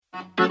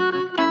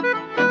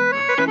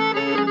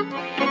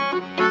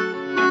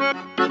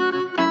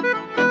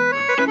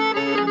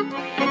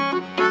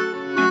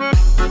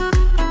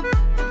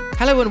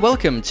Hello and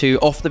welcome to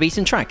Off the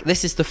Beaten Track.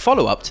 This is the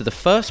follow-up to the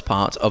first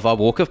part of our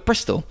walk of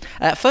Bristol.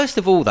 First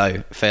of all,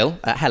 though, Phil,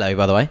 hello,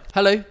 by the way.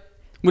 Hello.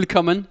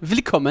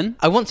 Willkommen.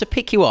 I want to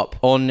pick you up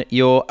on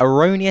your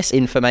erroneous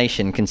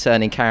information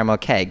concerning caramel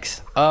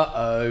kegs.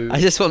 Uh-oh.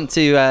 I just want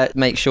to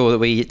make sure that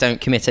we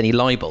don't commit any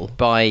libel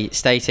by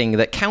stating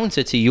that,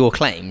 counter to your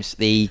claims,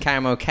 the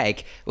caramel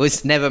keg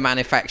was never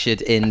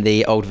manufactured in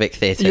the Old Vic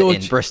Theatre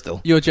in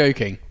Bristol. You're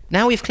joking.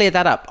 Now we've cleared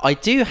that up, I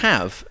do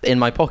have in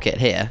my pocket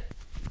here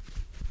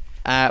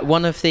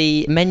one of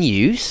the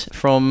menus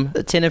from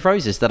the Tin of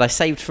Roses that I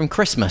saved from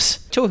Christmas.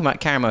 Talking about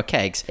caramel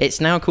kegs,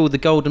 it's now called the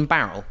Golden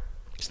Barrel.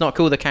 It's not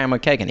called the caramel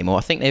keg anymore.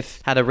 I think they've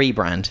had a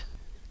rebrand.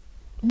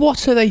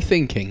 What are they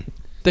thinking?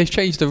 They've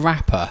changed the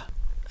wrapper.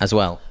 As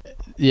well.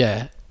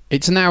 Yeah.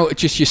 It's now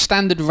just your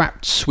standard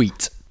wrapped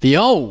sweet. The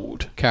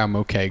old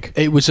caramel keg,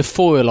 it was a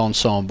foil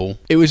ensemble.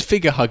 It was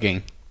figure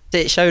hugging.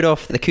 It showed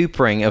off the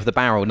coopering of the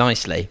barrel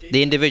nicely.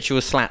 The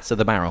individual slats of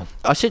the barrel.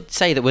 I should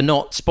say that we're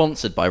not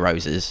sponsored by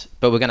Roses,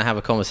 but we're going to have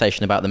a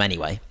conversation about them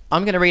anyway.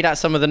 I'm going to read out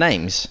some of the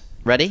names.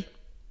 Ready?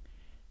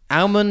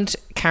 Almond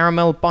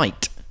Caramel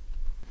Bite.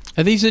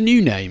 Are these the new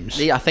names?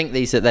 I think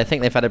they've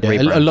had a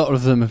rebrand. A lot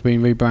of them have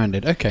been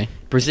rebranded. Okay.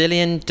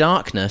 Brazilian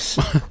Darkness.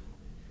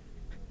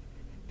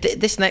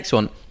 This next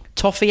one,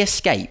 Toffee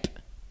Escape,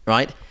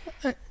 right?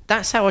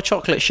 That's how a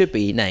chocolate should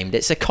be named.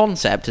 It's a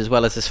concept as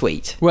well as a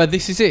sweet. Well,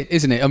 this is it,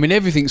 isn't it? I mean,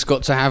 everything's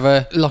got to have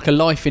a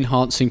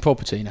life-enhancing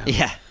property now.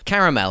 Yeah.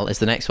 Caramel is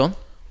the next one.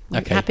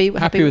 Okay. Happy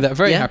with that.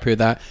 Very yeah? happy with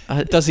that.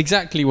 It does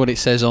exactly what it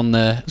says on the...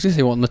 I was going to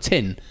say what on the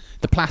tin.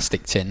 The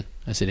plastic tin,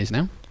 as it is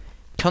now.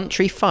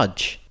 Country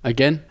Fudge.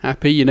 Again,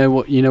 happy. You know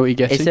what you're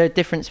getting. Is there a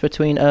difference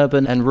between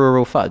urban and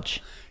rural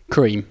fudge?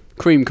 Cream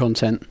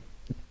content.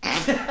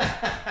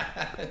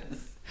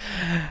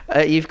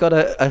 You've got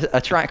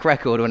a track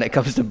record when it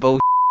comes to bull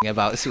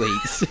about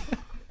sweets.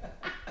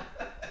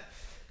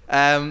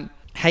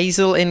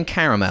 Hazel in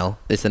Caramel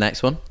is the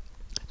next one.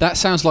 That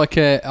sounds like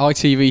a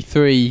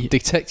ITV3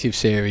 detective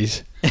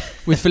series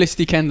with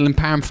Felicity Kendall and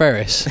Pam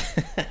Ferris.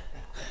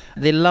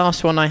 The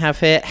last one I have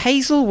here,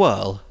 Hazel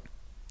Whirl.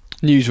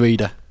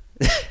 Newsreader.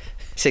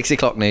 6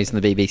 o'clock news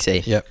on the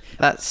BBC. Yep.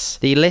 That's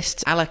the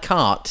list a la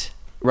carte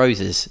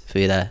Roses for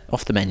you there,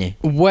 off the menu.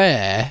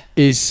 Where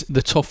is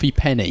the toffee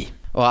penny?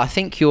 Well, I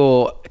think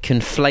you're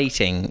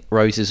conflating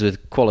Roses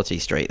with Quality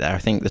Street there. I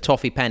think the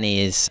toffee penny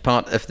is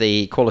part of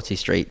the Quality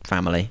Street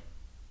family.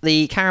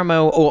 The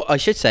caramel, or I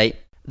should say,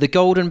 the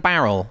Golden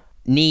Barrel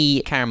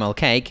knee caramel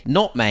keg,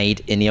 not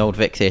made in the Old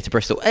Vic Theatre,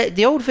 Bristol.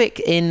 The Old Vic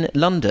in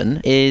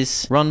London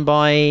is run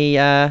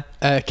by...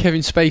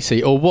 Kevin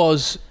Spacey, or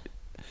was...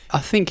 I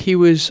think he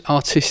was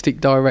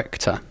artistic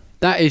director.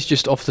 That is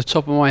just off the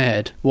top of my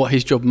head what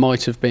his job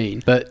might have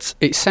been. But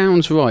it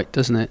sounds right,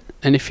 doesn't it?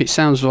 And if it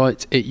sounds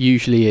right, it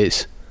usually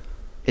is.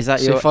 Is that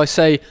so if I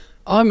say,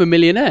 I'm a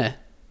millionaire,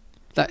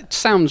 that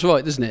sounds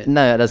right, doesn't it?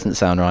 No, it doesn't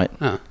sound right.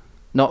 Oh.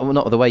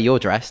 Not the way you're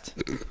dressed.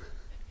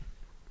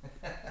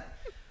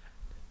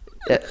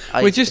 We're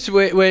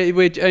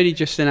only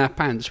just in our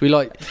pants.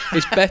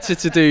 It's better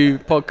to do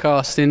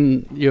podcasts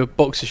in your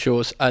boxer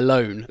shorts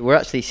alone. We're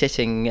actually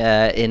sitting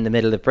in the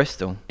middle of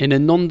Bristol. In a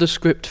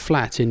nondescript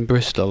flat in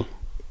Bristol.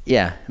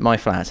 Yeah, my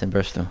flat's in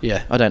Bristol.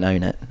 Yeah. I don't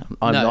own it.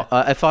 I'm No.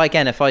 not. If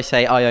I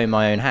say I own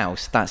my own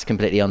house, that's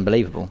completely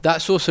unbelievable.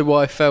 That's also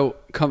why I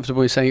felt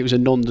comfortable in saying it was a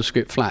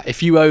nondescript flat.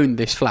 If you owned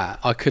this flat,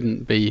 I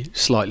couldn't be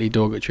slightly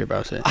derogatory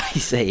about it. I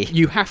see.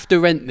 You have to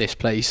rent this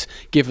place,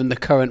 given the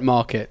current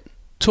market.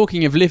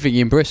 Talking of living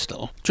in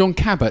Bristol, John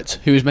Cabot,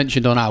 who was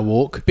mentioned on our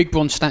walk, big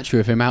bronze statue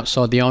of him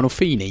outside the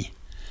Arnolfini.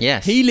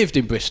 Yes. He lived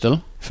in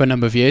Bristol for a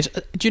number of years.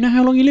 Do you know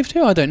how long he lived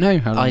here? I don't know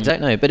how long. I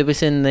don't know, but it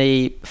was in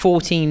the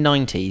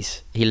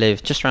 1490s. He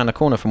lived just around the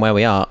corner from where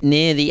we are,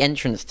 near the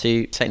entrance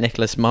to St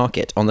Nicholas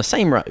Market, on the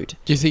same road.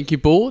 Do you think he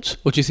bought,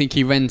 or do you think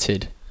he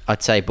rented?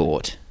 I'd say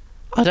bought.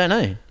 I don't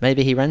know.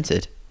 Maybe he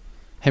rented.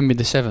 Henry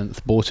VII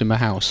bought him a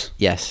house.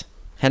 Yes.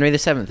 Henry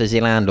VII is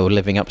the landlord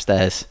living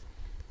upstairs.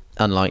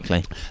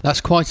 Unlikely.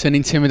 That's quite an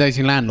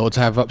intimidating landlord to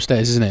have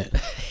upstairs, isn't it?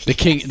 The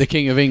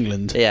king of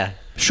England. Yeah.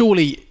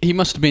 Surely he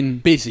must have been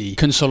busy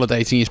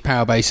consolidating his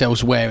power base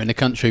elsewhere in the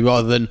country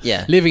rather than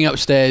living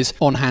upstairs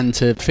on hand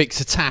to fix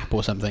a tap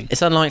or something.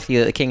 It's unlikely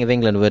that the King of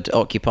England would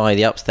occupy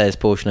the upstairs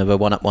portion of a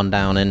one up, one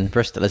down in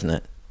Bristol, isn't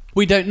it?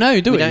 We don't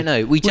know, do we? We don't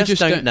know. We just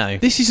don't know.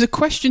 This is the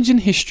questions in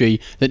history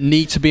that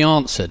need to be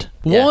answered.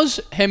 Yeah. Was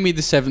Henry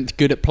VII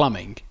good at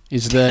plumbing?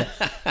 Is the...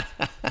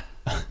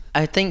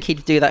 I think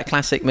he'd do that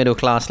classic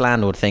middle-class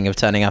landlord thing of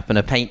turning up in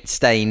a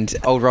paint-stained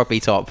old rugby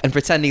top and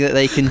pretending that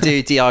they can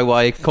do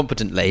DIY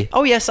competently.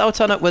 Oh yes, I'll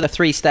turn up with a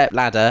 3-step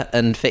ladder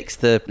and fix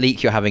the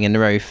leak you're having in the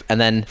roof,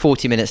 and then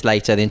 40 minutes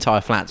later the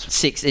entire flat's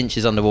 6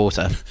 inches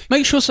underwater.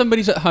 Make sure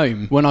somebody's at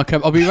home when I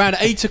come. I'll be around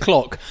at 8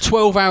 o'clock,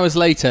 12 hours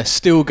later,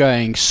 still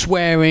going,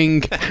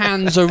 swearing,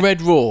 hands are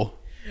red raw.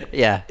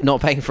 Yeah,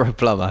 not paying for a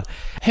plumber.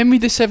 Henry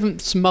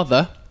VII's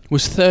mother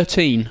was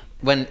 13.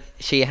 When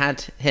she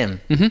had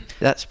him. Mm-hmm.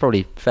 That's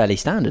probably fairly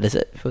standard, is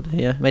it, for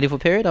the medieval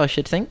period, I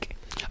should think?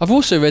 I've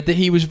also read that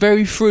he was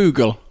very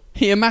frugal.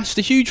 He amassed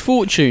a huge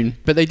fortune,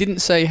 but they didn't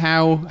say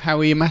how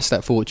he amassed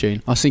that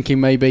fortune. I was thinking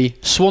maybe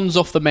swans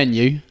off the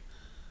menu,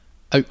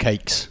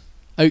 oatcakes.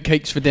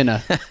 Oatcakes for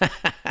dinner.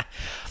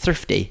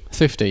 Thrifty.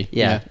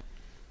 Yeah.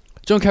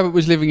 John Cabot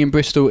was living in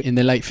Bristol in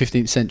the late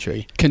 15th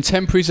century.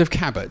 Contemporaries of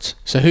Cabot.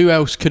 So who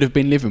else could have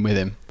been living with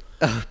him?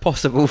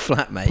 Possible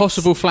flatmates.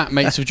 Possible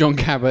flatmates of John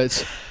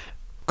Cabot.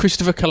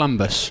 Christopher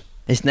Columbus.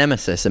 His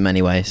nemesis in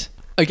many ways.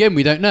 Again,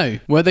 we don't know.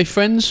 Were they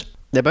friends?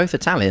 They're both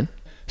Italian.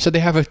 So they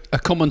have a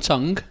common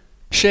tongue,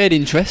 shared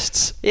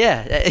interests.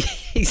 Yeah,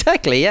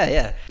 exactly,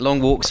 yeah.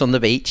 Long walks on the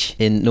beach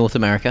in North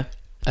America.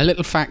 A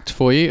little fact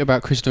for you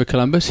about Christopher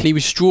Columbus. He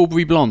was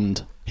strawberry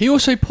blonde. He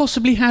also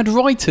possibly had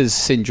writer's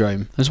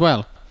syndrome as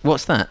well.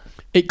 What's that?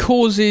 It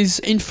causes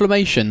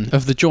inflammation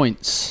of the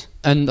joints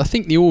and I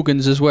think the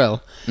organs as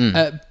well.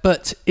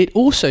 But it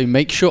also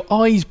makes your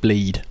eyes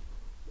bleed.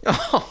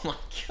 Oh my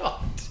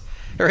God.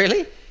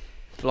 Really?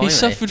 Blimey. He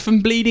suffered from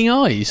bleeding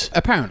eyes,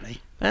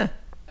 apparently. Yeah.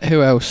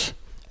 Who else?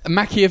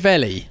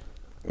 Machiavelli.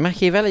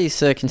 Machiavelli's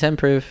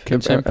contemporary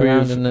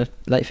around in the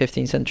late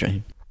 15th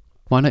century.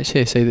 My notes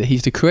here say that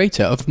he's the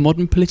creator of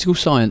modern political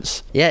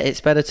science. Yeah, it's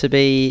better to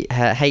be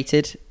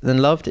hated than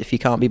loved if you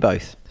can't be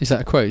both. Is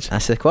that a quote?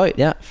 That's a quote,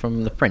 yeah,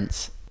 from The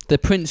Prince. The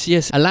Prince,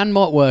 yes. A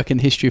landmark work in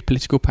the history of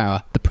political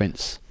power. The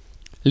Prince.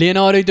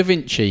 Leonardo da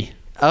Vinci.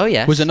 Oh,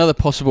 yes. Was another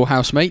possible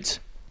housemate.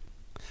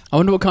 I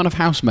wonder what kind of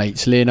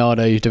housemates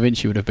Leonardo da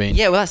Vinci would have been.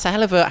 Yeah, well, that's a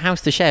hell of a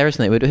house to share,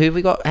 isn't it? Who have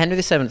we got? Henry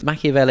VII,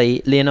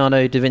 Machiavelli,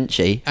 Leonardo da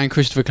Vinci. And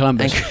Christopher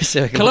Columbus.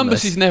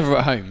 Columbus is never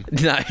at home.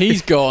 No.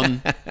 He's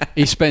gone.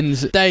 He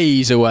spends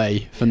days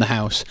away from the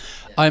house.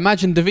 I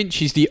imagine da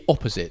Vinci's the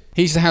opposite.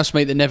 He's the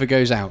housemate that never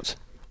goes out.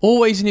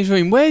 Always in his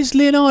room. Where's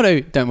Leonardo?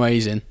 Don't worry,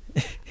 he's in.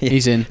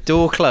 He's in.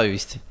 Door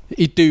closed.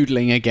 He's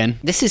doodling again.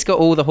 This has got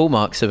all the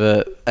hallmarks of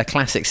a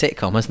classic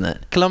sitcom, hasn't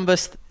it?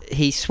 Columbus...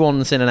 He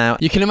swans in and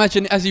out. You can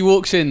imagine as he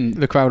walks in,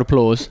 the crowd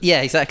applause.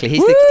 Yeah, exactly. He's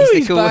Woo,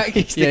 the cool back.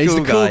 He's the he's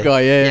cool the cool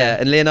guy. Yeah.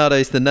 And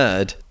Leonardo's the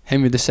nerd.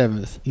 Henry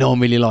VII. No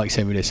one really likes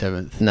Henry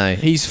VII. No.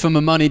 He's from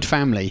a moneyed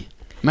family.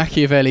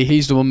 Machiavelli,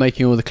 he's the one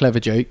making all the clever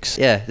jokes.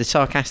 Yeah, the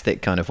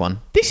sarcastic kind of one.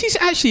 This is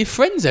actually a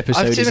Friends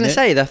episode, I was just going to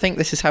say, I think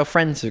this is how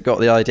Friends have got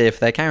the idea for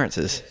their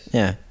characters.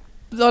 Yeah.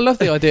 I love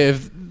the idea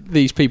of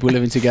these people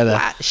living together.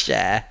 Flat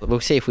share.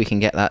 We'll see if we can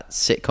get that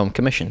sitcom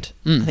commissioned.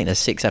 I think there's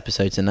 6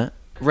 episodes in that.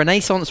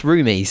 Renaissance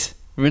Roomies.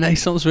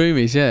 Renaissance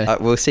Roomies, yeah.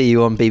 We'll see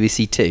you on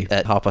BBC 2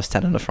 at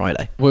 10:30 on a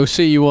Friday. We'll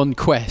see you on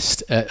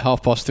Quest at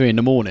 3:30 in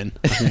the morning.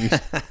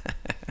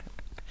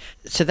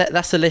 So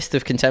that's a list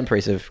of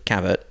contemporaries of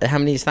Cabot. How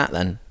many is that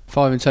then?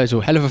 5 in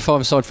total. Hell of a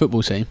 5-a-side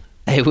football team.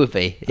 It would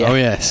be, yeah. Oh,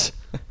 yes.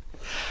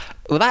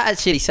 Well, that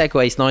actually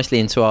segues nicely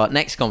into our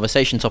next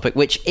conversation topic,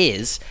 which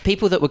is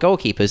people that were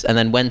goalkeepers and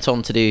then went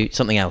on to do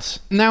something else.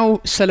 Now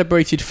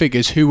celebrated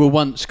figures who were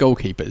once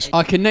goalkeepers.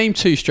 I can name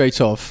 2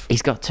 straight off.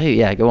 He's got 2,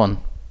 yeah, go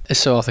on.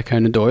 Sir Arthur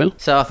Conan Doyle.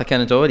 Sir Arthur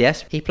Conan Doyle,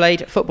 yes. He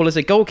played football as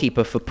a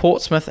goalkeeper for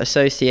Portsmouth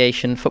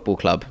Association Football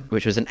Club,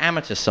 which was an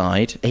amateur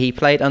side. He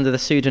played under the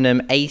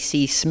pseudonym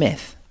A.C.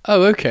 Smith.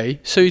 Oh, okay.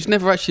 So he's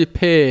never actually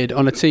appeared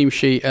on a team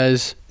sheet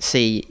as...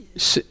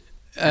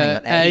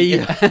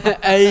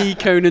 A.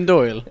 Conan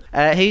Doyle.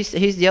 Who's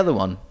the other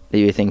one that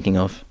you were thinking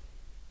of?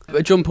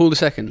 John Paul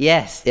II.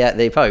 Yes, yeah,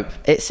 the Pope.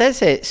 It says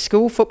here,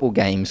 school football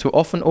games were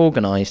often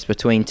organised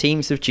between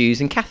teams of Jews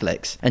and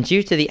Catholics, and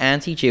due to the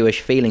anti-Jewish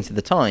feelings of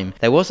the time,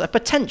 there was a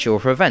potential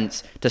for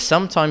events to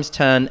sometimes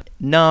turn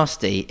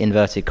nasty,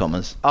 inverted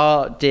commas.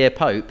 Our dear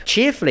Pope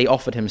cheerfully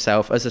offered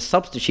himself as a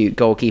substitute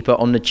goalkeeper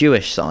on the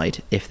Jewish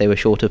side if they were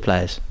short of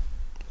players.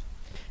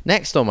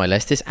 Next on my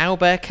list is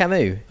Albert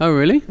Camus. Oh,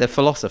 really? The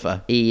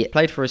philosopher. He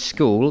played for a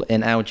school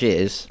in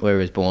Algiers, where he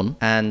was born,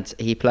 and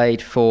he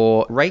played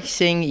for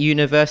Racing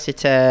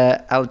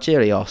Universitaire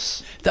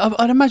Algerios.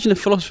 I'd imagine a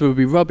philosopher would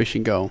be rubbish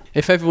in goal.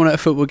 If everyone at a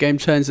football game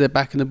turns their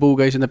back and the ball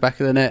goes in the back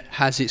of the net,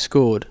 has it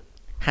scored?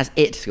 Has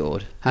it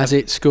scored? Has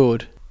it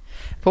scored?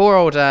 Poor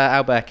old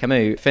Albert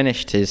Camus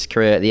finished his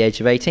career at the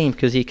age of 18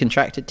 because he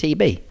contracted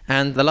TB.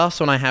 And the last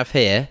one I have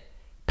here,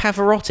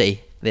 Pavarotti,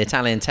 the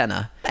Italian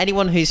tenor.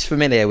 Anyone who's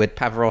familiar with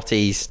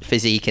Pavarotti's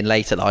physique in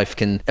later life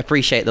can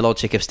appreciate the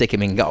logic of stick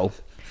him in goal.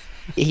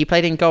 He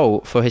played in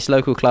goal for his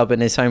local club in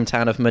his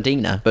hometown of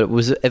Modena, but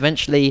was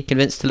eventually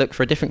convinced to look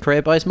for a different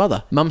career by his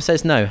mother. Mum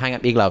says no, hang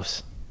up your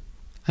gloves.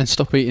 And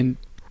stop eating...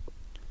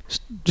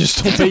 Just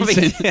stop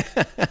eating.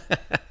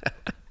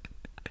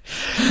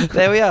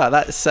 There we are.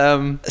 That's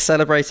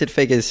celebrated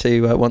figures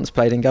who once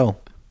played in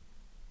goal.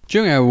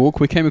 During our walk,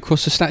 we came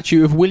across a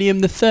statue of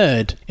William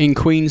III in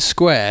Queen's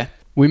Square.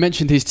 We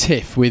mentioned his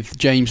tiff with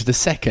James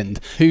II,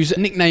 whose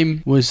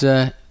nickname was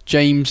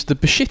James the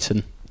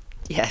Bashitten.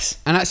 Yes.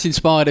 And that's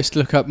inspired us to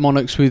look up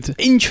monarchs with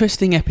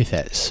interesting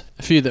epithets.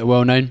 A few that are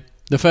well known.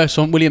 The first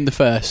one, William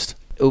I.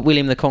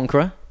 William the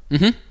Conqueror.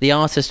 Mm-hmm. The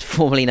artist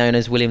formerly known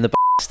as William the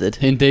Bastard.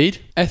 Indeed.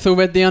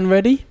 Ethelred the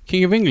Unready,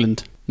 King of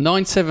England.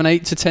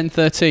 978 to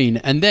 1013.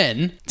 And then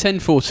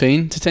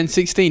 1014 to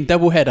 1016,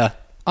 double header.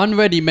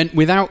 Unready meant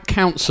without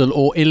counsel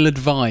or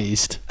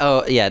ill-advised.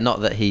 Oh, yeah,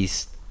 not that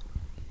he's...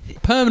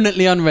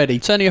 Permanently unready,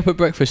 turning up at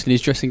breakfast in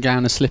his dressing gown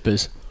and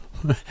slippers.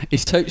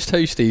 It's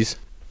Toasties.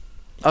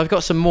 I've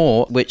got some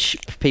more, which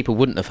people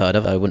wouldn't have heard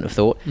of, I wouldn't have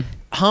thought.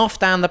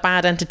 Halfdan the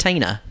Bad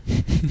Entertainer.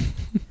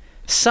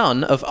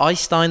 Son of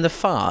Eystein the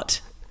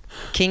Fart.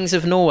 Kings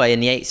of Norway in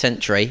the 8th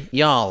century.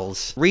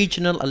 Jarls.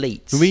 Regional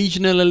elites.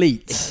 Regional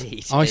elites.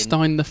 Indeed.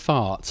 Eystein the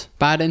Fart.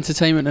 Bad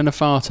entertainment and a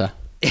farter.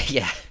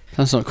 Yeah.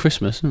 Sounds like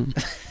Christmas.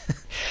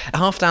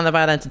 Halfdan the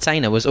Bad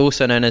Entertainer was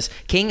also known as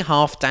King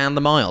Halfdan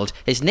the Mild.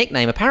 His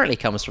nickname apparently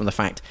comes from the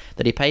fact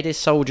that he paid his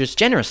soldiers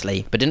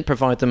generously but didn't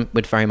provide them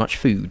with very much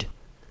food.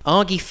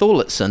 Argi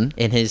Thorlatsson,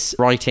 in his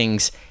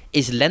writings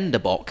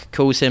Islenderbok,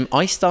 calls him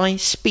Eystein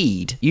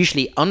Speed,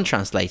 usually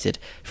untranslated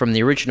from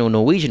the original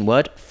Norwegian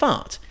word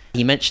fart.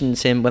 He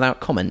mentions him without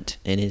comment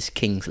in his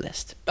King's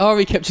List.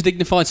 Ari kept a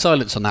dignified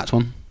silence on that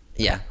one.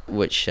 Yeah,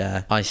 which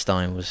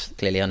Eystein was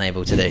clearly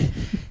unable to do.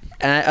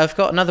 I've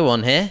got another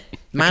one here.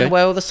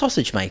 Manuel the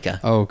Sausage Maker.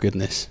 Oh,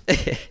 goodness.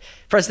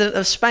 President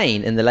of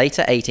Spain in the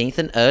later 18th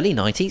and early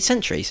 19th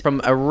centuries,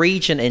 from a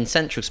region in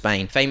central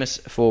Spain famous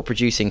for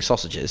producing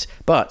sausages,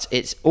 but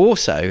it's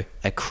also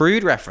a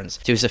crude reference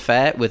to his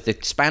affair with the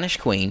Spanish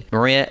Queen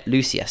Maria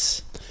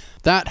Lucius.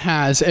 That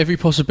has every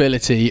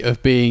possibility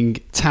of being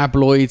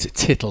tabloid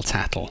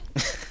tittle-tattle.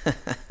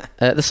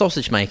 The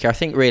Sausage Maker, I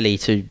think really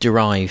to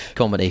derive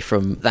comedy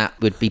from that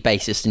would be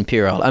basest and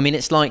puerile. I mean,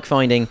 it's like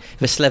finding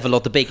the Slevel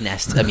of the Big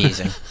Nest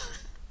amusing.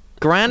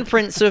 Grand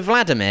Prince of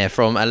Vladimir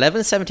from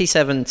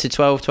 1177 to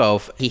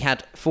 1212, he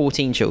had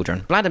 14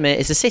 children. Vladimir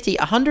is a city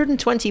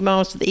 120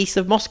 miles to the east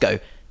of Moscow.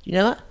 Do you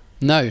know that?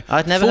 No.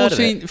 I'd never heard of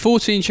it.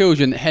 14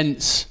 children,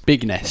 hence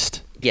Big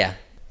Nest. Yeah.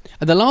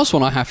 And the last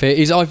one I have here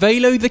is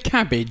Ivalo the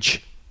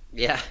Cabbage.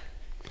 Yeah.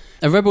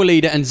 A rebel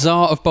leader and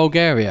Tsar of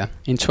Bulgaria.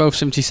 In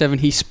 1277,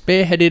 he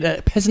spearheaded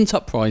a peasant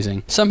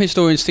uprising. Some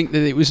historians think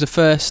that it was the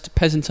first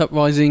peasant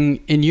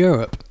uprising in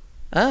Europe.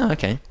 Oh,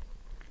 okay.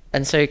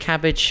 And so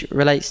cabbage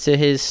relates to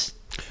his...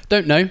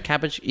 Don't know.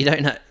 Cabbage? You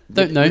don't know?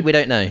 Don't know. We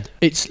don't know.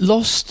 It's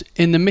lost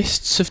in the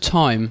mists of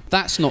time.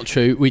 That's not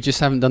true. We just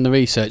haven't done the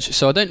research.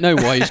 So I don't know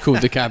why he's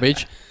called the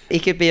Cabbage. He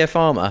could be a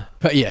farmer.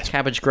 But yes.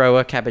 Cabbage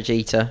grower, cabbage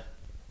eater.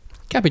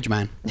 Cabbage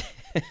man.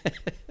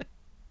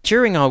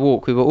 During our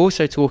walk, we were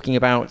also talking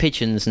about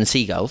pigeons and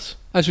seagulls.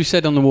 As we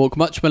said on the walk,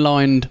 much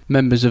maligned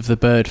members of the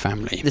bird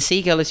family. The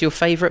seagull is your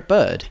favourite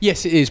bird?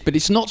 Yes, it is, but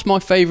it's not my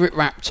favourite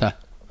raptor.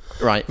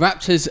 Right.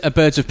 Raptors are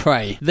birds of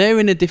prey. They're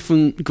in a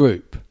different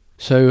group.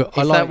 So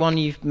Is that one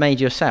you've made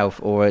yourself,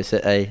 or is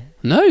it a...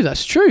 No,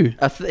 that's true.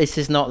 This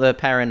is not the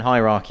parent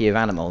hierarchy of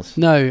animals.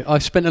 No, I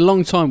spent a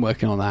long time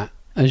working on that,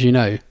 as you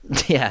know.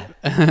 Yeah.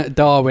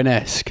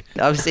 Darwin-esque.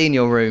 I've seen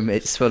your room.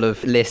 It's full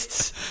of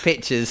lists,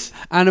 pictures.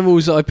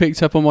 Animals that I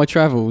picked up on my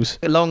travels.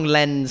 Long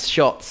lens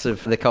shots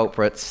of the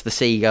culprits, the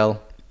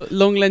seagull.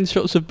 Long lens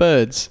shots of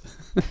birds.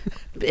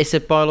 It's a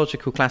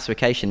biological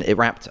classification, a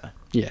raptor.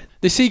 Yeah.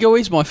 The seagull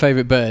is my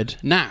favourite bird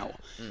now,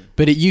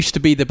 but it used to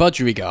be the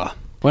budgerigar.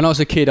 When I was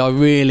a kid, I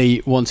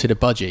really wanted a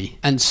budgie.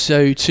 And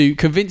so to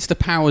convince the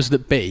powers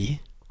that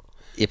be...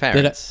 Your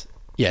parents?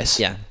 Yes.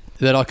 Yeah.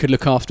 That I could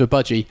look after a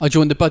budgie, I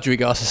joined the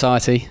Budgerigar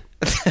Society.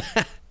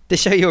 To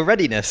show your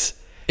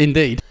readiness?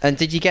 Indeed. And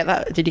did you get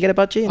that? Did you get a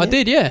budgie? I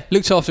did, yeah.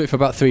 Looked after it for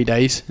about 3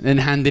 days, then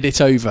handed it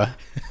over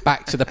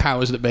back to the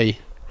powers that be.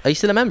 Are you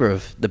still a member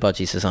of the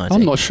Budgie Society?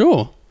 I'm not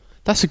sure.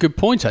 That's a good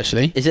point,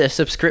 actually. Is it a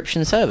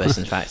subscription service,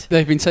 in fact?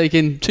 They've been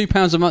taking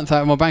 £2 a month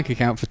out of my bank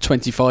account for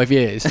 25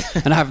 years,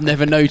 and I have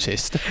nenever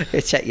noticed.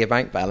 Check your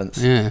bank balance.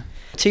 Yeah.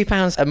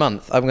 £2 a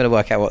month. I'm going to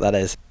work out what that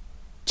is.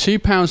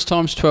 £2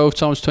 times 12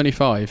 times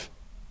 25.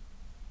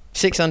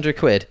 600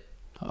 quid.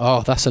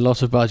 Oh, that's a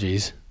lot of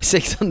budgies.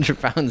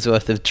 £600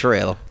 worth of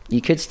drill. You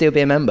could still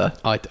be a member.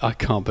 I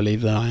can't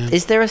believe that I am.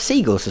 Is there a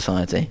Seagull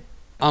Society?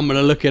 I'm going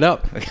to look it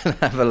up. We're going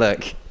to have a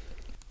look.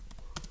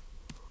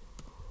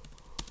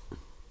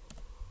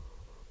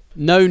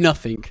 No,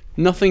 nothing.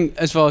 Nothing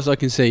as far as I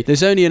can see.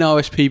 There's only an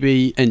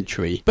RSPB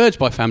entry. Birds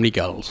by Family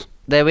Gulls.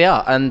 There we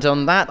are. And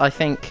on that, I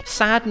think,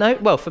 sad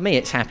note. Well, for me,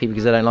 it's happy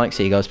because I don't like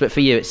seagulls. But for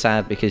you, it's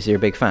sad because you're a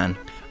big fan.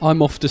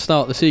 I'm off to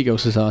start the Seagull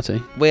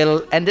Society.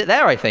 We'll end it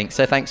there, I think.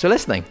 So thanks for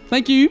listening.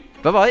 Thank you.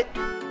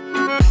 Bye-bye.